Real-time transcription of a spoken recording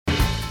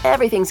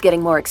Everything's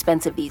getting more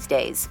expensive these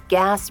days.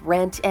 Gas,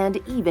 rent, and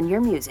even your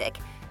music.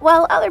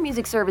 While other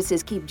music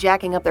services keep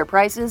jacking up their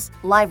prices,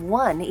 Live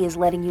One is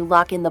letting you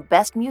lock in the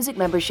best music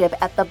membership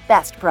at the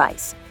best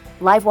price.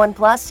 Live One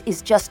Plus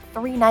is just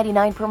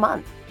 $3.99 per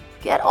month.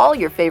 Get all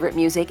your favorite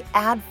music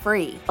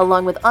ad-free,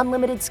 along with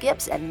unlimited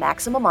skips and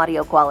maximum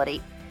audio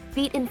quality.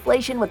 Beat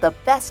inflation with the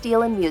best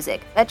deal in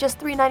music at just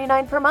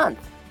 $3.99 per month.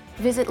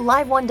 Visit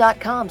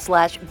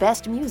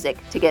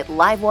liveone.com/bestmusic to get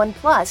Live One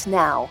Plus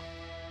now.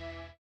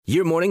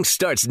 Your morning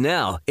starts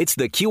now. It's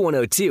the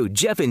Q102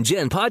 Jeff and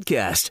Jen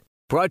podcast,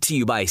 brought to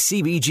you by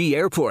CBG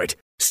Airport.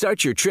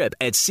 Start your trip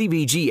at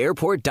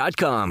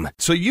CBGAirport.com.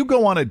 So you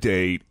go on a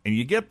date and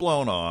you get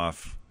blown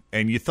off,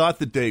 and you thought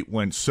the date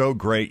went so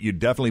great, you'd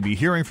definitely be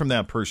hearing from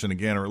that person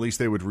again, or at least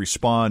they would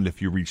respond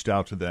if you reached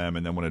out to them,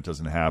 and then when it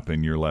doesn't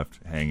happen, you're left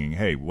hanging.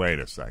 Hey, wait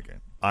a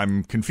second.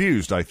 I'm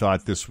confused. I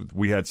thought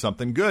we had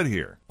something good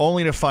here,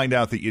 only to find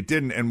out that you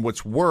didn't. And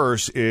what's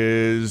worse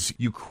is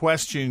you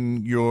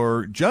question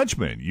your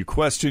judgment. You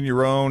question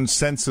your own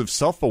sense of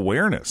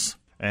self-awareness.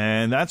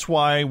 And that's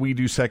why we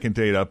do Second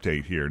Date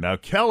Update here. Now,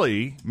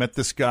 Kelly met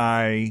this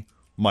guy,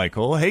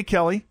 Michael. Hey,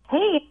 Kelly.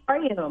 Hey, how are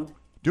you?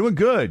 Doing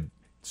good.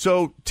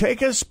 So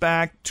take us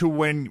back to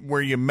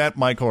where you met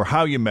Michael, or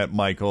how you met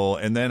Michael,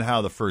 and then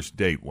how the first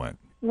date went.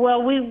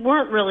 Well, we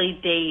weren't really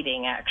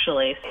dating,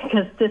 actually,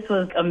 because this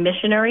was a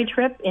missionary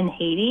trip in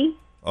Haiti.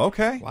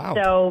 Okay. Wow.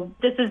 So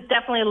this is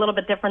definitely a little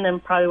bit different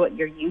than probably what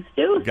you're used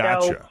to.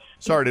 Gotcha.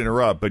 Sorry to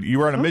interrupt, but you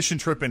were on a mission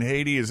trip in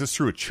Haiti. Is this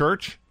through a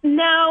church?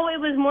 No, it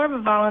was more of a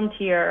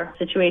volunteer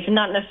situation,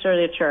 not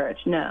necessarily a church,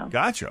 no.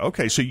 Gotcha.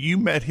 Okay, so you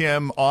met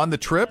him on the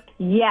trip?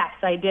 Yes,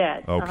 I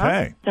did.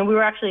 Okay. And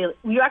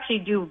you actually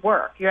do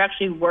work. You're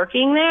actually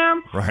working there.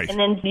 Right. And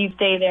then you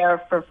stay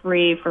there for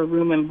free for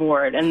room and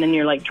board, and then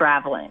you're like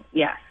traveling.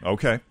 Yes.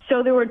 Okay.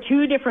 So there were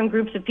two different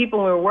groups of people.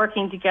 We were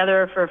working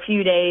together for a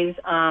few days.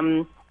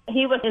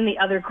 He was in the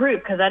other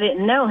group because I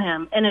didn't know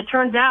him. And it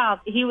turns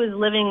out he was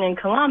living in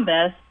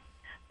Columbus,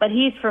 but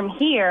he's from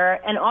here,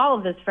 and all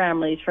of his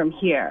family's from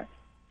here.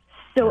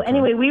 So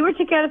anyway, we were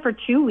together for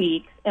 2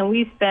 weeks, and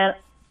we spent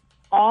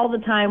all the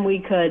time we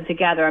could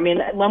together. I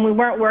mean, when we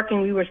weren't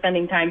working, we were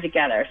spending time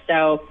together.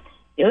 So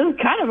it was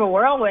kind of a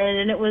whirlwind,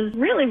 and it was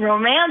really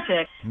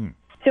romantic.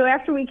 So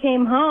after we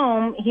came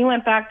home, he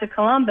went back to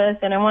Columbus,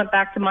 and I went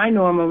back to my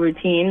normal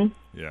routine.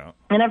 Yeah.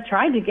 And I've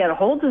tried to get a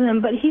hold of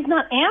him, but he's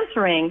not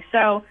answering.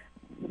 So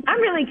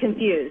I'm really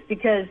confused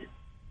because,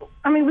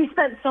 I mean, we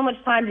spent so much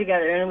time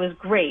together, and it was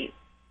great.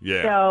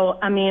 Yeah. So,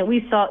 I mean,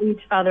 we saw each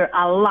other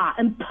a lot.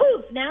 And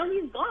poof, now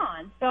he's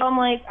gone. So I'm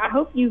like, I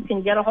hope you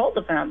can get a hold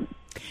of him.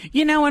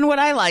 You know, and what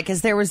I like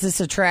is there was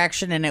this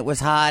attraction, and it was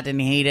hot and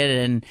heated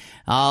and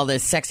all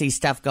this sexy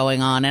stuff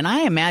going on. And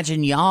I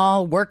imagine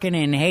y'all working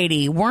in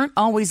Haiti weren't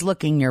always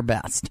looking your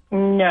best.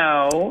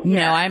 No.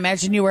 No, I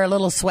imagine you were a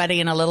little sweaty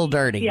and a little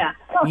dirty. Yeah.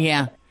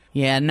 Yeah.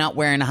 Yeah, not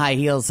wearing high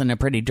heels and a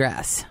pretty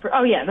dress.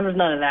 Oh, yeah, there was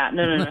none of that.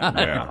 No.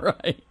 Yeah.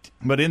 Right.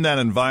 But in that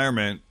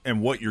environment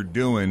and what you're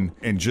doing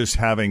and just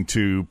having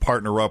to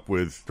partner up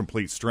with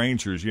complete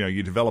strangers, you know,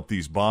 you develop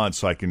these bonds.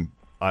 So I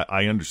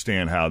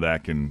understand how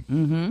that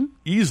can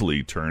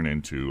easily turn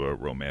into a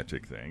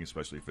romantic thing,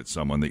 especially if it's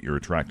someone that you're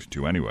attracted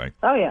to anyway.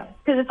 Oh, yeah.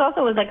 Because it's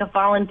also like a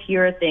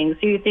volunteer thing.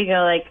 So you think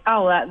of like,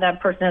 oh, that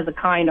person has a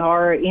kind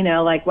heart, you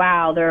know, like,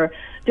 wow, they're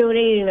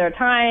donating their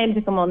time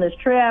to come on this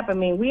trip. I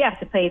mean, we have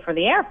to pay for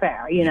the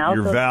airfare, you know.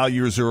 Your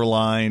values are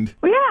aligned.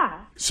 Well, yeah.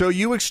 So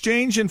you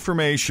exchange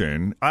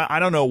information. I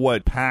don't know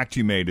what pact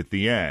you made at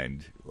the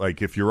end.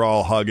 Like if you're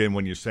all hugging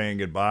when you're saying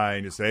goodbye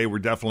and you say, hey, we're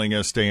definitely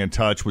going to stay in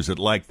touch. Was it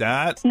like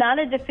that? Not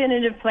a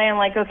definitive plan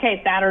like,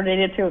 okay,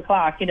 Saturday at 2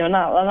 o'clock. You know,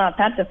 not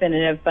that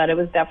definitive, but it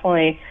was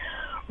definitely,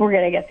 we're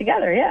going to get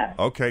together, yeah.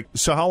 Okay.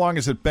 So how long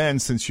has it been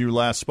since you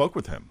last spoke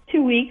with him?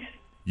 2 weeks.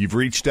 You've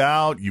reached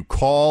out, you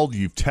called,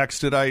 you've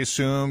texted, I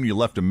assume. You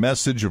left a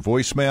message, a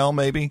voicemail,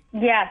 maybe?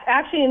 Yes.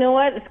 Actually, you know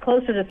what? It's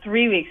closer to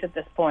 3 weeks at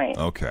this point.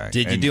 Okay.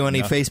 Did you do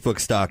any Facebook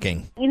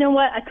stalking? You know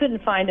what? I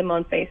couldn't find him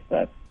on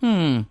Facebook.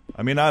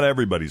 I mean, not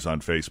everybody's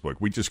on Facebook.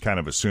 We just kind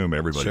of assume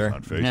everybody's Sure.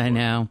 on Facebook. I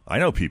know. I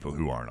know people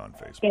who aren't on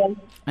Facebook. Yeah.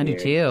 I do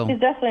too. It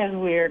definitely is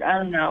weird. I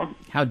don't know.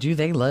 How do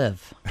they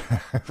live?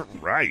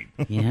 Right.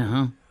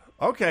 Yeah.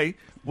 Okay.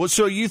 Well,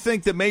 so you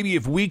think that maybe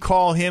if we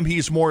call him,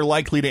 he's more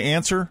likely to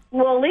answer?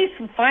 Well, at least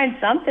we'll find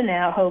something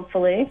out,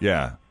 hopefully.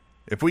 Yeah.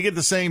 If we get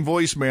the same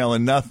voicemail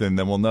and nothing,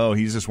 then we'll know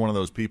he's just one of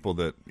those people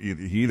that he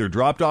either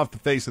dropped off the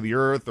face of the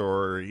earth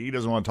or he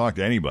doesn't want to talk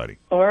to anybody.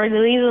 Or he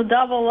leads a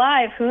double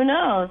life. Who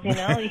knows? You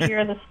know, you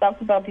hear the stuff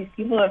about these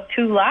people who have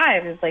 2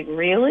 lives. It's like,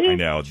 really? I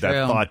know. True.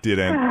 That thought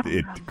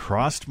it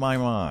crossed my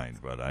mind,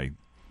 but I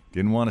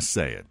didn't want to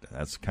say it.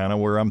 That's kind of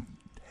where I'm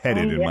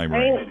headed in my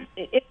brain. I mean,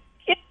 it's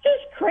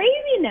just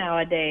crazy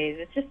nowadays.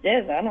 It just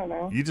is. I don't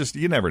know.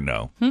 You never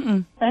know.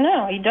 I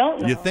know. You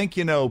don't know. You think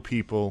you know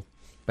people.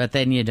 But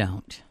then you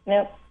don't.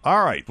 Yep.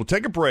 All right, we'll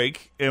take a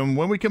break, and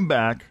when we come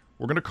back,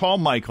 we're going to call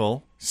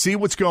Michael, see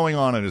what's going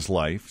on in his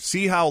life,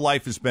 see how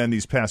life has been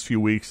these past few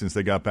weeks since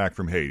they got back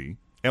from Haiti.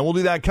 And we'll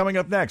do that coming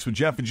up next with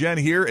Jeff and Jen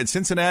here at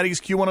Cincinnati's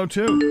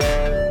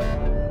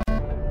Q102.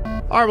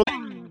 All right,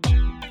 well,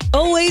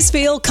 Always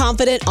feel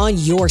confident on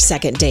your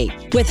second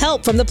date. With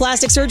help from the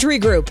Plastic Surgery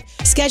Group.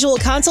 Schedule a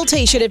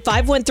consultation at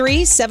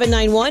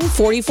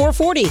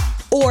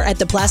 513-791-4440 or at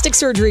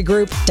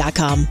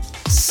theplasticsurgerygroup.com.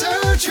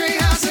 Surgery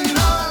has an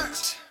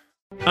art.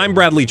 I'm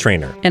Bradley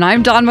Trainer. And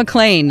I'm Don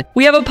McClain.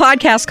 We have a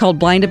podcast called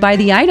Blinded by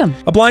the Item.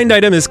 A blind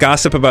item is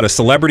gossip about a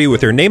celebrity with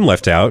their name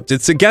left out.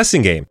 It's a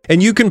guessing game,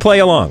 and you can play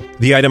along.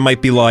 The item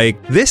might be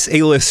like, this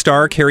A-list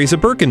star carries a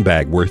Birkin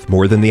bag worth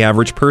more than the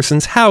average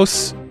person's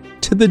house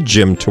to the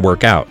gym to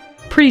work out.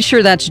 Pretty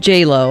sure that's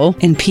J-Lo.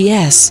 And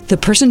P.S. the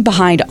person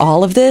behind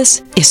all of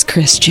this is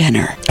Kris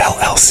Jenner,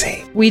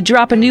 LLC. We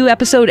drop a new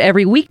episode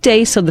every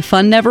weekday so the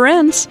fun never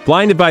ends.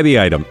 Blinded by the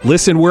Item.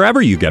 Listen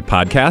wherever you get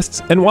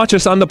podcasts and watch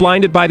us on the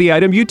Blinded by the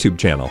Item YouTube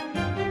channel.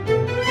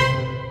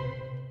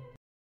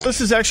 This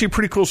is actually a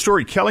pretty cool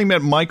story. Kelly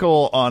met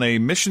Michael on a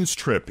missions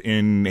trip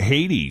in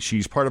Haiti.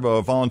 She's part of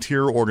a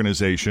volunteer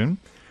organization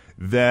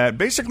that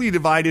basically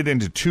divided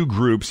into two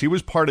groups. He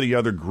was part of the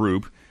other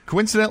group.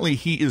 Coincidentally,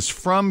 he is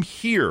from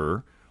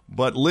here,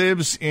 but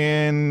lives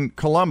in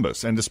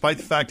Columbus. And despite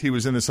the fact he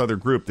was in this other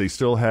group, they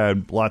still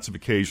had lots of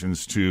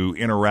occasions to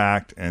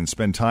interact and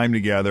spend time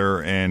together,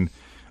 and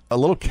a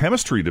little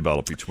chemistry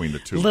developed between the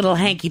two. Little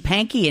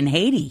hanky-panky in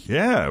Haiti.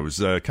 Yeah, it was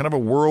kind of a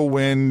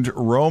whirlwind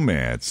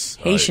romance.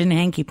 Haitian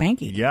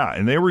hanky-panky. Yeah,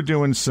 and they were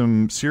doing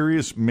some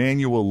serious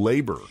manual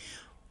labor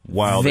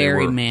while they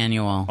were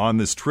manual on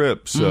this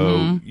trip.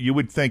 So you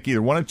would think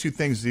either one of two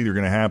things is either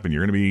going to happen.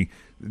 You're going to be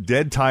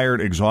dead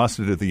tired,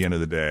 exhausted at the end of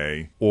the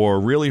day, or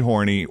really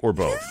horny, or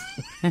both.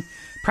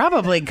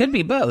 Probably could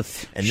be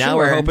both. And now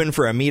we're hoping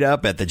for a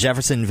meetup at the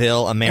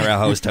Jeffersonville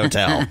AmeriHost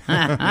Hotel.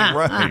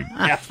 Right.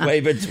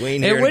 Halfway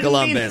between here and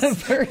Columbus.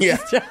 Yeah.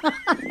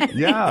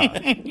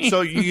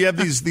 So you have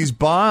these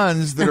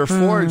bonds that are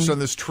forged on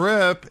this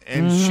trip,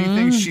 and she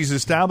thinks she's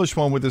established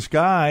one with this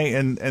guy,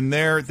 and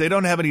they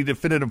don't have any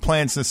definitive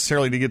plans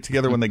necessarily to get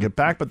together when they get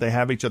back, but they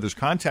have each other's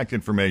contact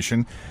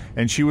information,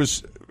 and she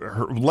was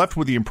left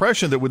with the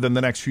impression that within the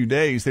next few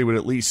days they would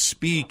at least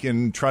speak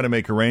and try to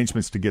make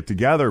arrangements to get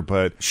together,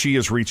 but she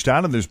has reached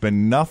out and there's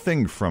been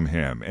nothing from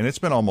him, and it's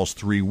been almost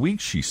 3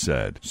 weeks, she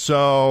said.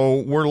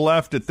 So we're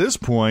left at this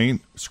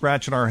point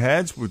scratching our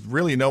heads with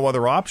really no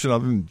other option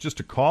other than just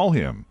to call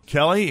him.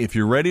 Kelly, if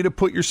you're ready to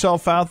put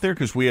yourself out there,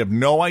 because we have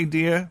no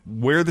idea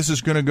where this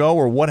is going to go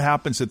or what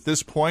happens at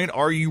this point,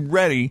 are you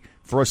ready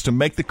for us to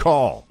make the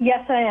call?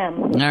 Yes, I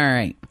am.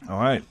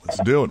 All right,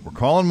 let's do it. We're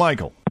calling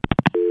Michael.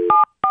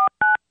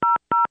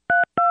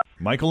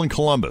 Michael in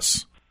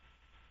Columbus.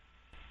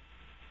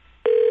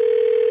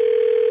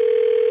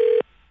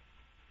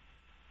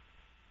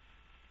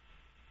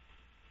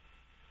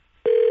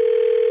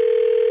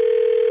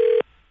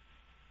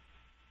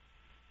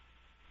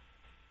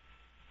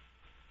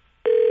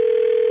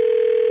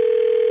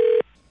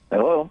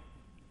 Hello.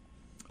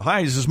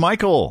 Hi, this is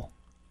Michael.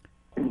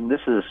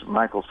 This is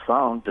Michael's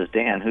phone. This is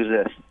Dan. Who's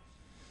this?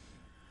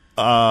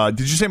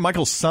 Did you say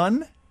Michael's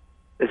son?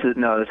 This is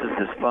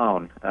his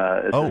phone.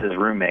 This is his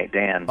roommate,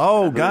 Dan.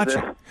 Oh,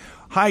 gotcha.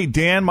 Hi,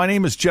 Dan. My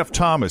name is Jeff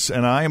Thomas,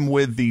 and I am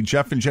with the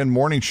Jeff and Jen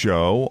Morning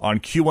Show on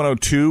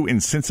Q102 in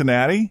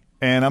Cincinnati.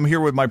 And I'm here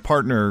with my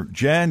partner,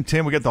 Jen.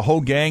 Tim, we got the whole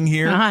gang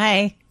here.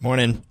 Hi.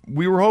 Morning.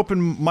 We were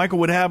hoping Michael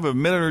would have a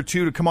minute or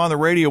two to come on the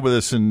radio with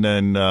us and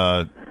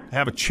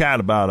have a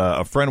chat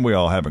about a friend we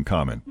all have in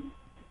common.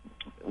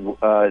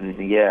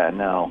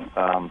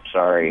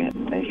 Sorry.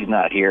 He's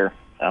not here.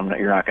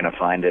 You're not going to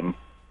find him.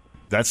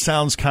 That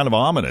sounds kind of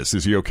ominous.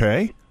 Is he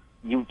okay?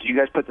 Do you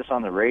guys put this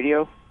on the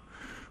radio?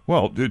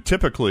 Well,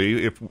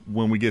 typically,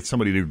 when we get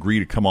somebody to agree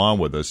to come on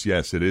with us,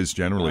 yes, it is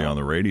generally on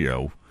the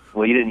radio.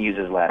 Well, you didn't use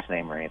his last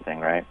name or anything,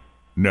 right?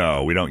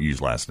 No, we don't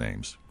use last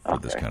names for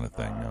this kind of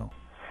thing, no.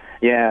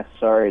 Yeah,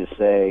 sorry to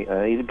say.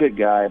 He's a good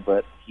guy,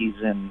 but he's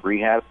in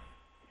rehab,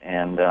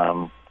 and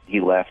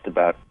he left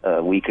about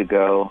a week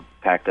ago,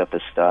 packed up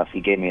his stuff.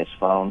 He gave me his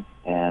phone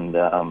and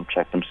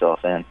checked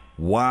himself in.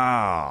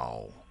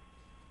 Wow.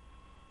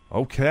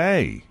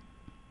 Okay.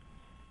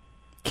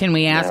 Can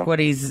we ask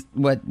what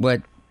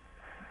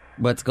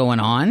what's going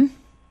on?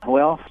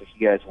 Well, if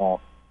you guys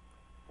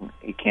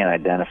you can't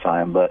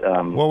identify him, but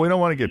well, we don't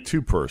want to get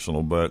too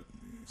personal, but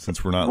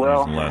since we're not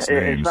using last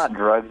names, it's not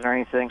drugs or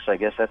anything, so I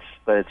guess he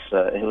had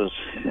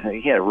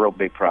a real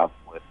big problem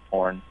with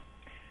porn.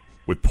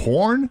 With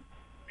porn?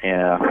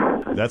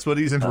 Yeah. That's what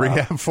he's in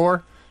rehab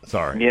for?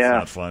 Sorry,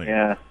 yeah, it's not funny.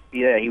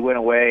 Yeah, he went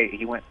away.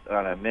 He went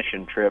on a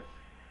mission trip.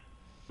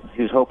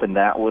 He was hoping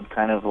that would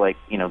kind of going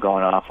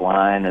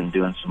offline and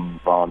doing some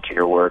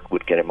volunteer work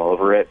would get him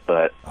over it,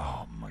 but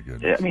oh my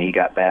goodness! I mean, he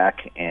got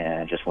back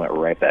and just went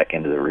right back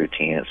into the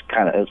routine. It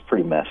was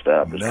pretty messed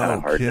up. It was kind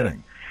of hard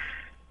kidding.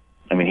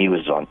 He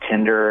was on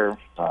Tinder,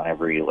 on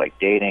every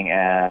dating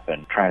app,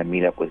 and trying to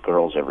meet up with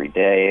girls every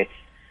day.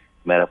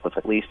 Met up with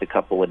at least a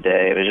couple a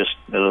day. It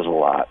was a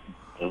lot.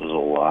 It was a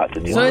lot to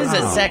do. So it's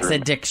a sex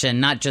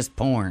addiction, not just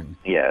porn.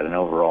 Yeah, an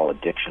overall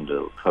addiction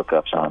to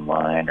hookups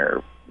online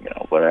or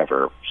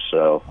whatever.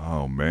 So.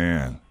 Oh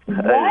man. Are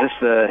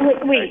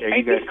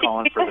you guys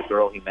calling for the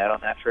girl he met on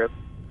that trip?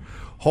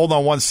 Hold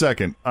on one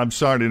second. I'm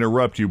sorry to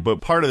interrupt you,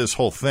 but part of this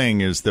whole thing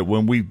is that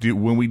when we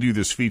do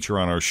this feature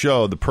on our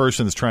show, the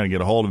person that's trying to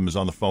get a hold of him is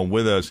on the phone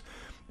with us,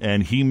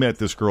 and he met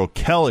this girl,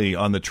 Kelly,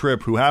 on the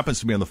trip, who happens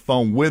to be on the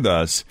phone with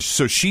us.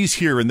 So she's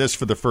hearing this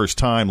for the first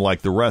time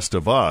like the rest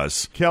of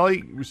us.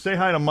 Kelly, say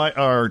hi to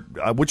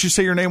what'd you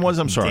say your name was?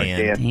 I'm sorry.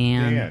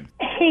 Dan.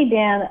 Hey,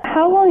 Dan.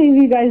 How long have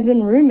you guys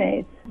been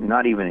roommates?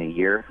 Not even a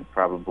year.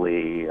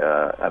 Probably,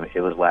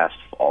 it was last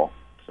fall.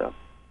 So.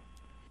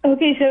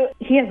 Okay, so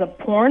he has a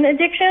porn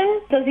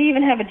addiction? Does he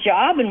even have a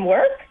job and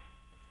work?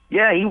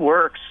 Yeah, he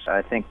works.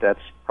 I think that's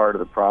part of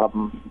the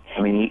problem.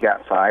 I mean, he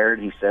got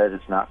fired. He says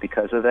it's not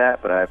because of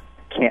that, but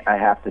I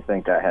have to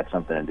think that had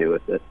something to do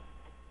with it.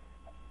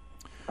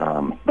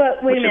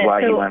 But wait a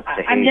minute, so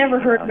I've never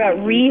heard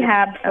about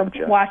rehab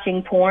for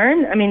watching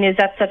porn. I mean, is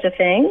that such a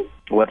thing?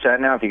 What's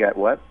that now? If you got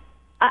what?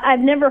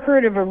 I've never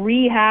heard of a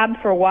rehab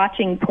for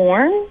watching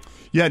porn.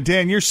 Yeah,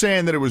 Dan, you're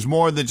saying that it was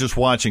more than just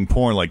watching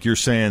porn. Like, you're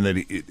saying that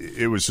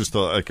it was just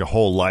like a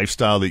whole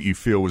lifestyle that you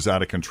feel was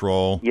out of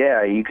control.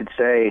 Yeah, you could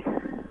say,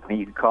 I mean,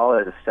 you could call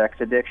it a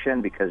sex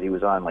addiction because he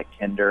was on, like,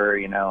 Tinder,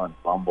 and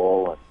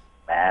Bumble and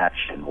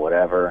Match and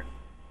whatever.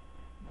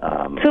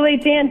 So,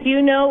 wait, Dan, do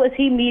you know, is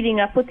he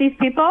meeting up with these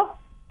people?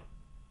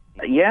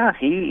 Yeah,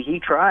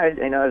 he tried,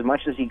 as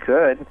much as he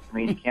could. I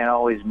mean, you can't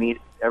always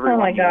meet everyone.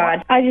 Oh, my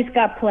God. I just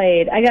got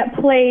played. I got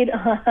played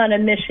on a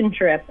mission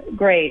trip.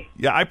 Great.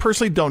 Yeah, I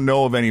personally don't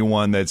know of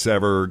anyone that's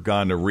ever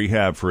gone to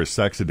rehab for a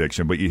sex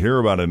addiction, but you hear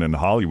about it in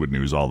Hollywood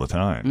news all the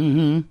time.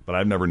 Mm-hmm. But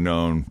I've never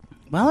known.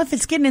 Well, if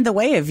it's getting in the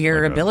way of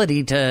your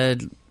ability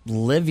to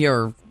live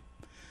your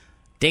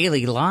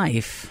daily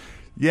life.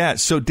 Yeah,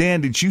 so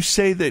Dan, did you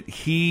say that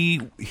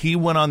he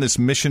went on this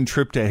mission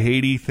trip to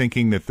Haiti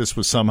thinking that this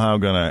was somehow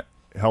going to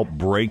help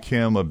break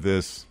him of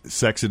this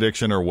sex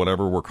addiction or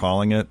whatever we're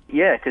calling it?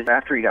 Yeah, because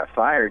after he got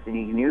fired, he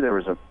knew there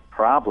was a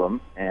problem,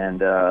 and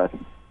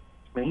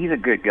he's a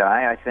good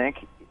guy, I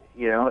think.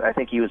 I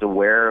think he was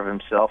aware of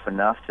himself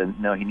enough to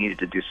know he needed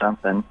to do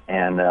something,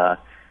 and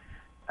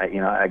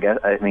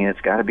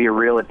it's got to be a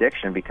real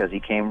addiction because he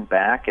came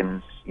back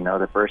and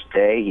the first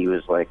day he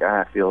was like,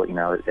 I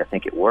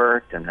think it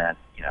worked, and then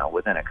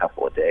within a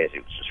couple of days he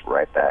was just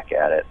right back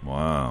at it.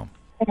 Wow.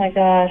 Oh my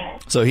God.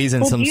 So he's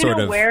in some sort of.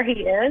 Do you know where he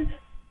is?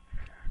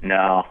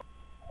 No.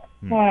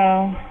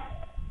 Wow.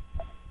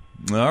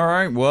 All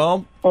right.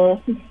 Well,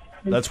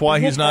 that's why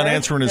he's not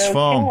answering his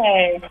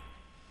phone.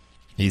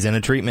 He's in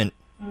a treatment.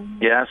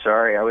 Yeah,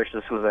 sorry. I wish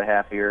this was a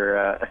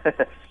happier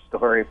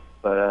story,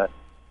 but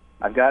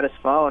I've got his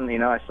phone.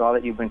 I saw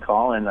that you've been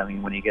calling. I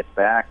mean, when he gets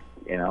back,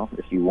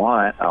 if you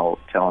want, I'll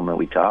tell him that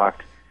we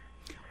talked.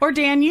 Or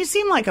Dan, you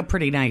seem like a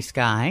pretty nice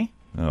guy.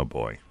 Oh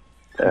boy.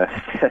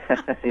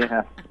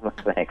 Yeah. Well,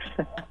 thanks.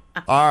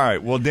 All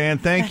right. Well, Dan,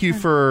 thank you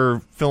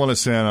for filling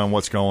us in on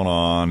what's going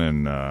on,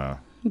 and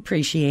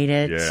appreciate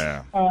it.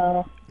 Yeah.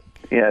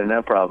 Yeah,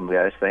 no problem,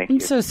 guys. Thank you.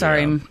 I'm so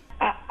sorry.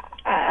 Yeah.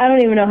 I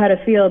don't even know how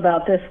to feel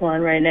about this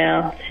one right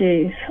now.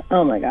 Jeez.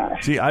 Oh my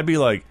gosh. See, I'd be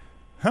like,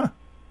 huh.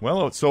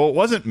 Well, so it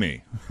wasn't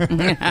me.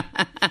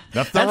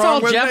 That's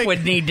all Jeff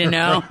would need to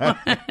know.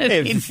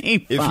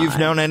 If you've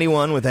known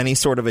anyone with any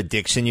sort of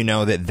addiction, you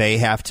know that they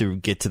have to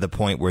get to the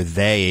point where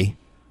they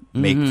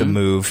make the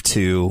move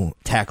to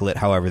tackle it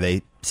however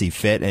they see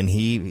fit. And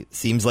he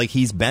seems like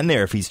he's been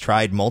there if he's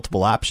tried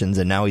multiple options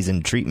and now he's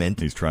in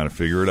treatment. He's trying to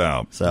figure it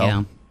out.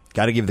 So,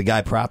 got to give the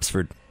guy props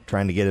for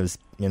trying to get his,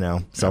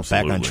 self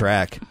back on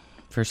track.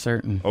 For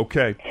certain.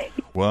 Okay.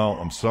 Well,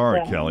 I'm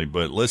sorry, Kelly,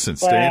 but listen,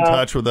 stay in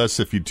touch with us.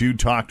 If you do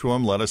talk to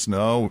him, let us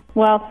know.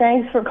 Well,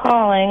 thanks for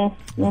calling.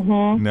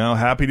 Mm-hmm. No,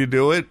 happy to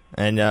do it.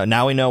 And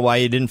now we know why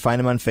you didn't find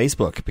him on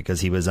Facebook,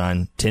 because he was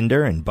on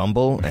Tinder and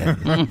Bumble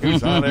and he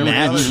was on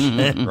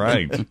Match.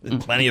 Right.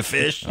 Plenty of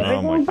fish.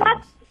 Oh, my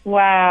goodness.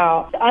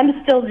 Wow.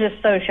 I'm still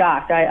just so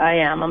shocked. I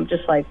am. I'm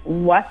just like,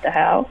 what the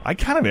hell? I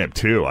kind of am,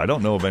 too. I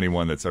don't know of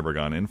anyone that's ever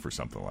gone in for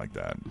something like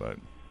that, but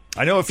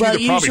I know a few that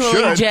probably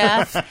should.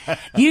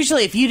 Jeff,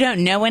 usually if you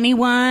don't know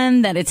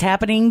anyone that it's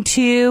happening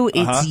to,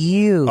 it's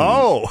you.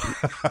 Oh.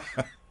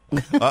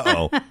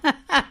 Uh-oh.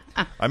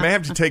 I may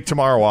have to take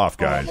tomorrow off,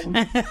 guys.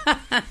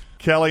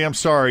 Kelly, I'm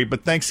sorry,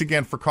 but thanks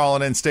again for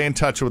calling in. Stay in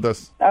touch with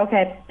us.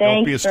 Okay, thanks.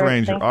 Don't be a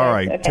stranger. Thanks, all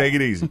right, okay. Take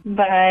it easy.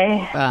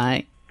 Bye.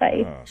 Bye.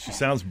 Bye. She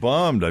sounds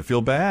bummed. I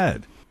feel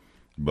bad.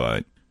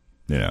 But,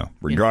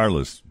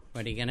 regardless.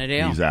 What are you going to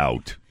do? He's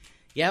out.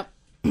 Yep.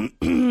 So, if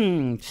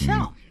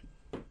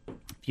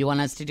you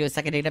want us to do a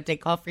second date update,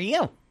 call for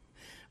you.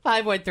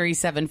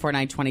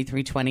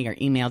 513-749-2320 or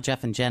email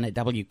Jeff and Jen at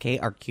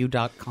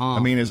WKRQ.com.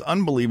 I mean, as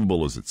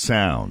unbelievable as it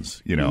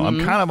sounds, I'm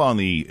kind of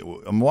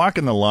I'm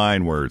walking the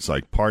line where it's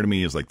like part of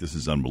me is like, this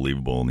is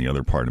unbelievable. And the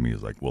other part of me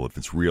is like, well, if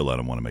it's real, I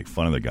don't want to make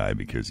fun of the guy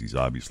because he's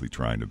obviously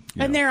trying to,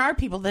 and there are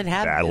people that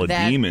have battle a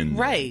demon.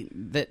 Right.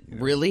 That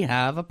really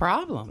have a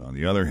problem. On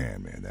the other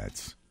hand, man, that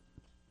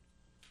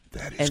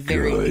is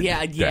good.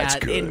 Yeah. That's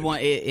good.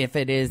 If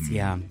it is,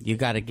 you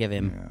got to give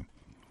him. Yeah.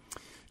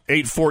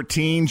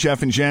 8:14,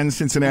 Jeff and Jen,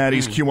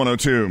 Cincinnati's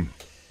Q102.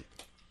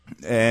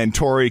 And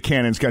Tori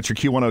Cannon's got your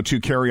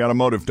Q102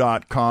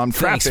 carryautomotive.com.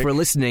 Thanks for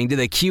listening to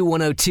the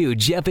Q102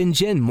 Jeff and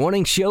Jen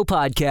Morning Show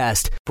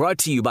podcast. Brought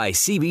to you by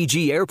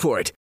CBG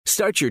Airport.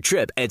 Start your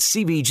trip at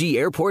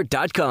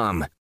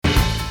CBGAirport.com.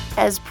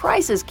 As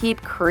prices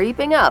keep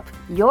creeping up,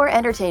 your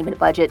entertainment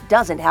budget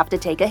doesn't have to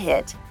take a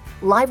hit.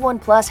 Live One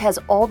Plus has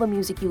all the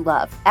music you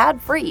love,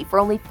 ad-free for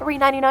only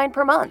 $3.99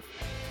 per month.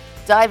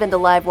 Dive into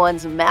Live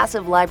One's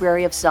massive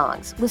library of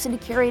songs, listen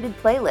to curated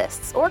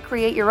playlists, or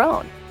create your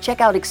own.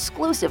 Check out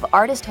exclusive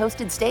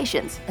artist-hosted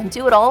stations and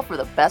do it all for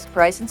the best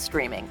price in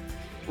streaming.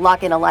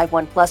 Lock in a Live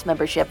One Plus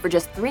membership for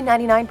just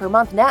 $3.99 per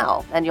month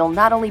now, and you'll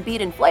not only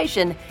beat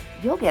inflation,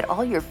 you'll get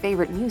all your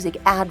favorite music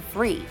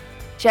ad-free.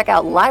 Check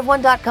out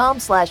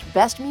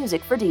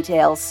liveone.com/bestmusic for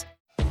details.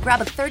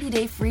 Grab a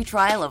 30-day free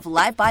trial of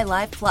Live by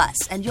Live Plus,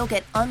 and you'll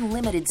get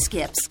unlimited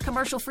skips,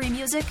 commercial-free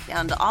music,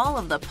 and all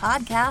of the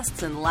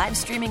podcasts and live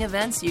streaming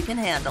events you can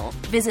handle.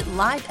 Visit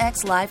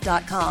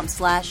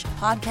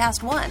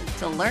livexlive.com/podcast1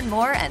 to learn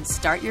more and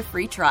start your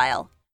free trial.